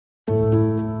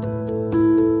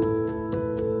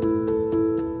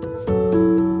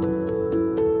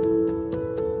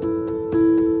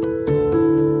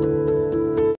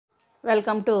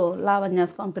Welcome to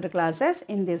Lavanya's computer classes.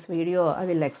 In this video, I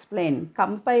will explain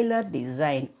compiler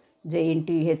design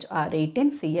JNTUH R18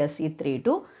 CSE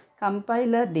 32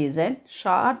 compiler design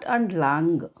short and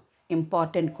long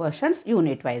important questions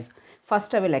unit wise.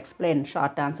 First, I will explain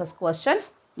short answers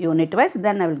questions unit wise.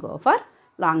 Then I will go for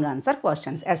long answer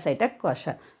questions, essay type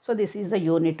question. So this is the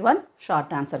unit 1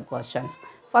 short answer questions.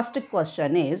 First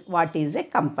question is, what is a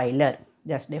compiler?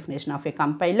 Just definition of a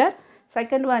compiler.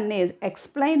 Second one is,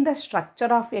 explain the structure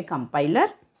of a compiler.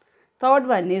 Third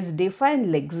one is, define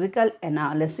lexical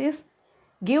analysis.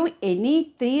 Give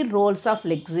any 3 roles of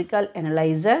lexical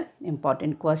analyzer.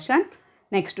 Important question.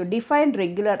 Next, to define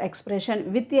regular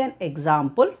expression with an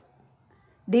example.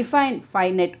 Define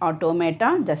finite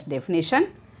automata. Just definition.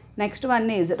 Next one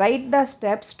is, write the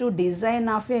steps to design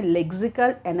of a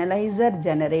lexical analyzer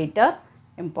generator.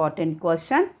 Important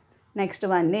question. Next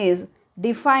one is,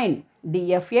 define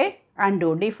DFA and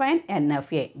define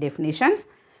NFA definitions.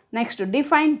 Next,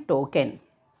 define token.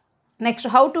 Next,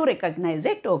 how to recognize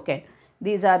a token.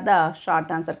 These are the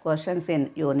short answer questions in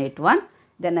unit 1.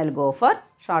 Then I'll go for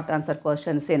short answer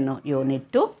questions in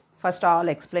unit 2. First I'll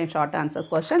explain short answer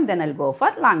question, then I'll go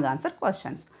for long answer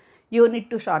questions. Unit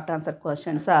 2 short answer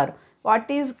questions are, what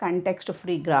is context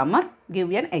free grammar?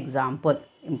 Give an example.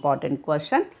 Important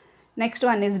question. Next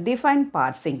one is, define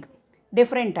parsing.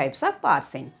 Different types of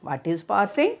parsing. What is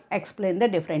parsing? Explain the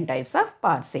different types of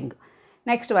parsing.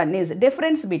 Next one is,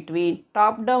 difference between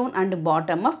top down and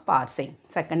bottom of parsing.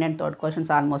 Second and third questions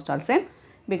are almost all same,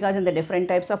 because in the different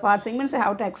types of parsing means I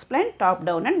have to explain top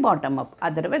down and bottom up.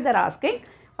 Otherwise they are asking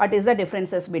what is the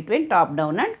differences between top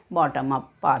down and bottom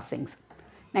up parsings.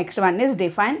 Next one is,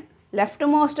 define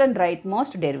leftmost and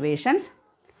rightmost derivations.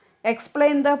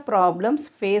 Explain the problems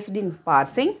faced in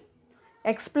parsing.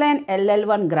 Explain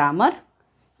LL1 grammar.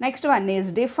 Next one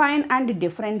is, define and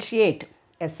differentiate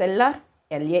SLR,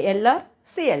 LALR,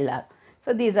 CLR.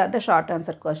 So these are the short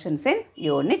answer questions in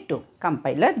unit 2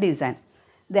 compiler design.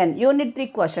 Then unit 3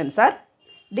 questions are,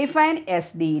 define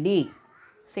SDD,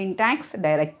 syntax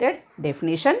directed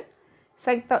definition.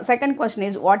 Second question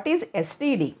is, what is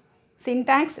STD,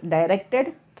 syntax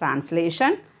directed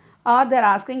translation. Or they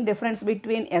are asking difference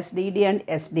between SDD and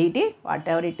SDT.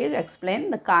 Whatever it is, explain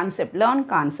the concept, learn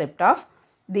concept of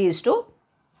these two.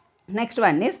 Next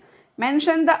one is,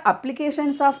 mention the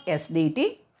applications of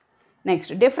SDT.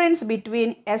 Next, difference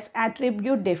between S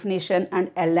attribute definition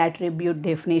and L attribute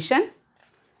definition.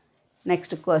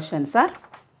 Next questions are,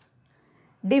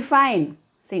 define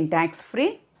syntax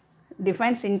free,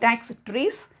 define syntax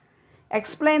trees,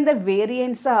 explain the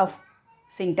variants of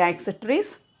syntax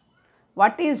trees.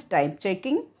 What is type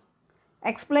checking?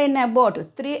 Explain about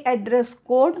 3 address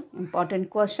code. Important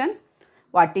question.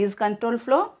 What is control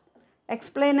flow?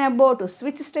 Explain about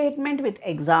switch statement with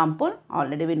example.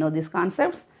 Already we know these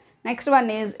concepts. Next one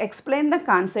is, explain the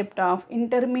concept of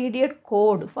intermediate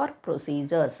code for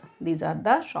procedures. These are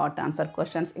the short answer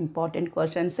questions, important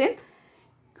questions in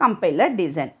compiler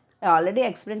design. I already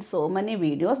explained so many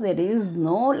videos. There is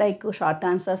no like short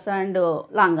answers and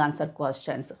long answer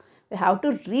questions. We have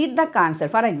to read the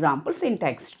concept. For example,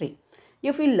 syntax tree.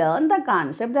 If you learn the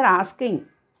concept, they are asking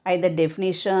either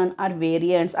definition or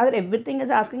variants or everything is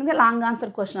asking. The long answer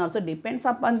question also depends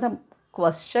upon the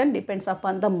question, depends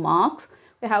upon the marks.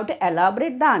 We have to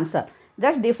elaborate the answer.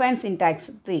 Just define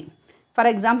syntax tree. For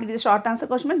example, it is a short answer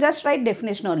question, just write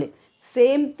definition only.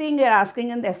 Same thing we are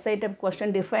asking in the essay type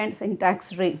question, define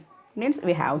syntax tree. Means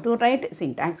we have to write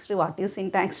syntax tree, what is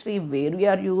syntax tree, where we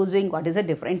are using, what is the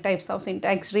different types of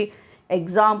syntax tree,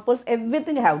 examples,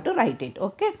 everything you have to write it.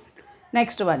 Okay.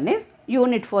 Next one is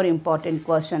unit 4 important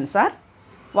questions are,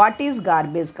 what is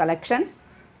garbage collection,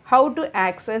 how to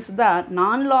access the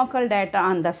non-local data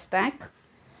on the stack,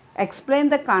 explain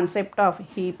the concept of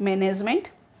heap management,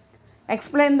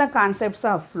 explain the concepts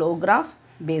of flow graph,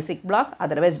 basic block,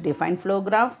 otherwise define flow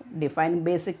graph, define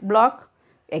basic block,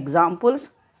 examples.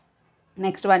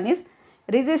 Next one is,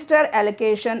 register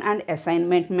allocation and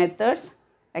assignment methods.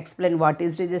 Explain what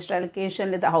is register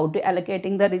allocation, how to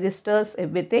allocating the registers,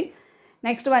 everything.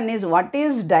 Next one is, what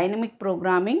is dynamic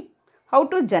programming, how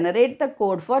to generate the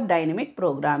code for dynamic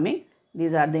programming.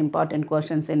 These are the important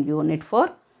questions in unit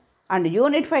 4. And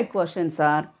unit 5 questions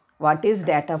are, what is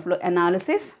data flow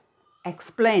analysis,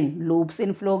 explain loops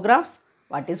in flow graphs.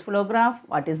 What is flow graph,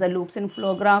 what is the loops in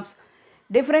flow graphs,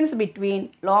 difference between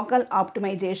local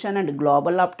optimization and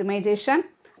global optimization,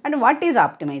 and what is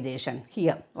optimization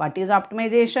here. What is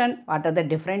optimization? What are the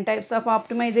different types of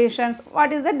optimizations?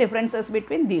 What is the differences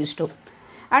between these two?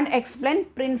 And explain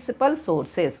principal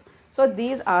sources. So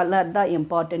these all are the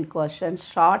important questions,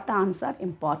 short answer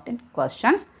important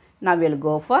questions. Now we will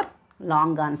go for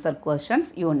long answer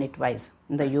questions unit wise.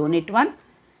 In the unit 1,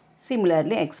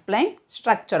 similarly explain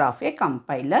structure of a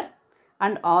compiler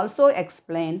and also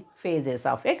explain phases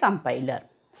of a compiler.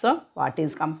 So, what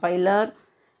is compiler?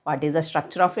 What is the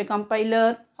structure of a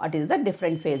compiler? What is the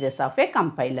different phases of a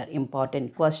compiler?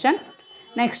 Important question.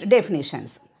 Next,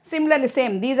 definitions. Similarly,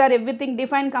 same. These are everything: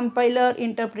 define compiler,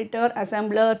 interpreter,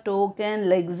 assembler, token,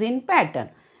 lexeme, pattern.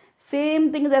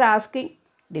 Same thing they are asking.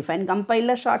 Define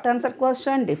compiler, short answer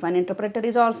question. Define interpreter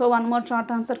is also one more short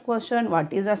answer question.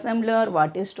 What is assembler?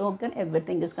 What is token?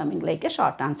 Everything is coming like a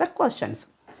short answer questions.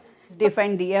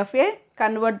 Define DFA.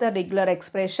 Convert the regular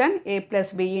expression a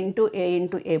plus b into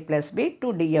a plus b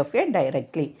to DFA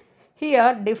directly.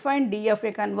 Here, define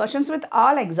DFA conversions with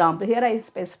all examples. Here I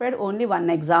specified only one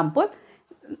example.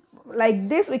 Like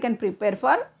this, we can prepare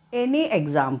for any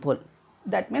example.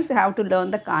 That means you have to learn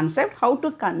the concept how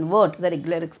to convert the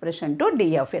regular expression to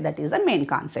DFA. That is the main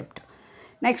concept.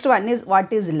 Next one is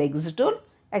what is lex tool?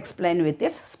 Explain with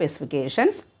its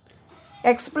specifications.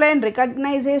 Explain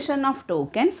recognition of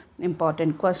tokens.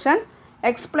 Important question.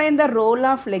 Explain the role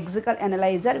of lexical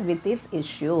analyzer with its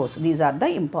issues. These are the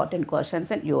important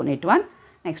questions in unit 1.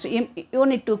 Next,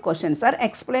 unit 2 questions are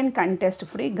explain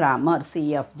context-free grammar,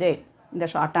 CFJ. In the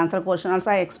short answer question also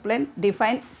I explain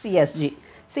define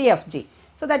CFG.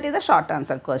 So that is the short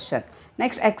answer question.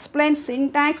 Next, explain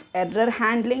syntax, error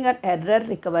handling or error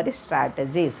recovery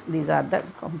strategies. These are the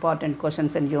important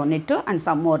questions in unit 2 and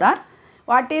some more are.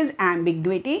 What is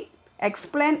ambiguity?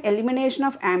 Explain elimination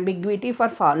of ambiguity for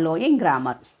following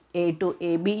grammar. A to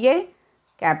ABA,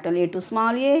 capital A to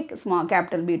small a,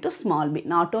 capital B to small b.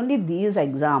 Not only these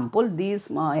examples, these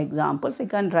small examples you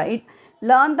can write.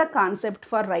 Learn the concept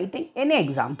for writing any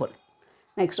example.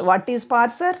 Next, what is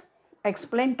parser?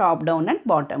 Explain top down and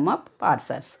bottom up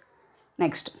parsers.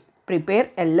 Next, prepare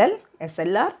LL,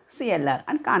 SLR, CLR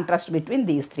and contrast between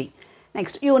these three.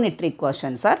 Next, unit 3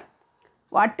 questions are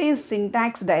what is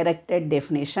syntax directed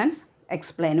definitions?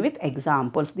 Explain with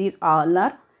examples. These all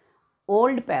are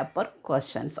old paper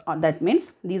questions. That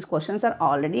means these questions are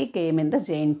already came in the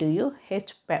JNTU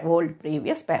old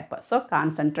previous paper. So,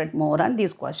 concentrate more on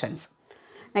these questions.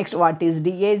 Next, what is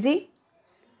DAG?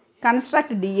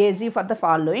 Construct DAG for the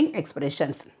following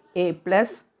expressions. A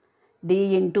plus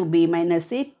D into B minus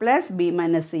C plus B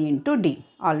minus C into D.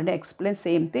 Already explained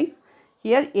same thing.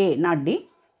 Here A, not D.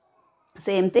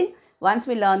 Same thing. Once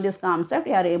we learn this concept,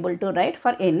 we are able to write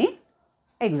for any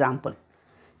example.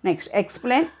 Next,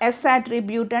 explain S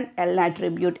attribute and L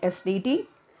attribute SDT.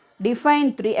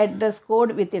 Define 3 address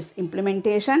code with its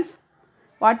implementations.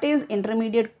 What is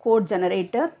intermediate code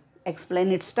generator?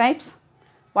 Explain its types.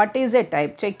 What is a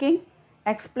type checking?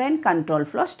 Explain control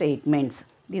flow statements.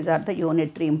 These are the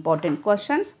unit 3 important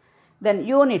questions. Then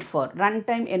unit 4,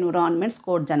 runtime environments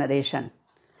code generation.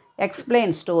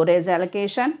 Explain storage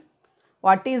allocation.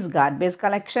 What is garbage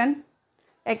collection?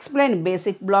 Explain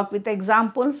basic block with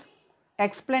examples.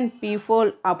 Explain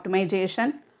P4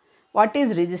 optimization. What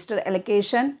is register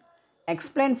allocation?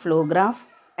 Explain flow graph.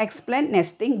 Explain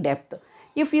nesting depth.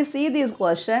 If you see these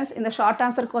questions, in the short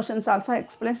answer questions also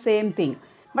explain same thing.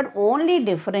 But only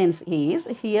difference is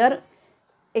here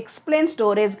explain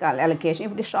storage allocation.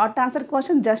 If it is short answer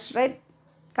question, just write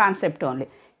concept only.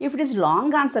 If it is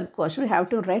long answer question, we have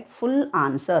to write full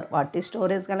answer. What is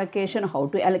storage allocation? How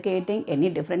to allocating? Any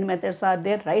different methods are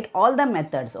there? Write all the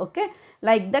methods. Okay.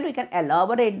 Like that we can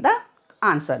elaborate the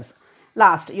answers.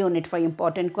 Last unit 5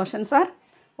 important questions are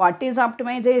what is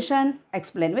optimization?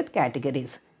 Explain with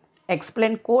categories.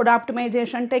 Explain code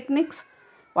optimization techniques.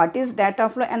 What is data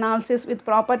flow analysis with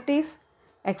properties?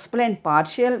 Explain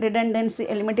partial redundancy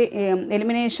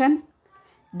elimination.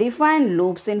 Define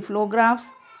loops in flow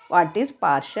graphs. What is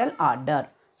partial order?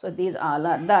 So these all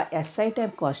are the essay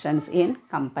type questions in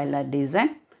compiler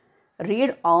design.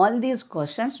 Read all these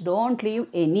questions. Don't leave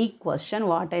any question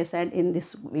what I said in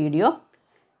this video.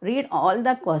 Read all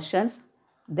the questions.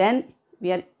 Then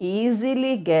we are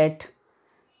easily get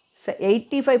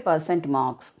 85%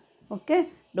 marks. Okay.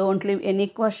 Don't leave any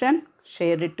question.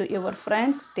 Share it to your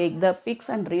friends. Take the pics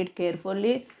and read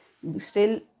carefully.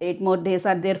 Still 8 more days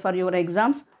are there for your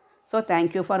exams. So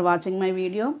thank you for watching my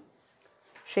video.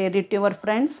 Share it to your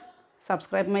friends.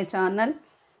 Subscribe my channel.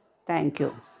 Thank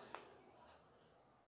you.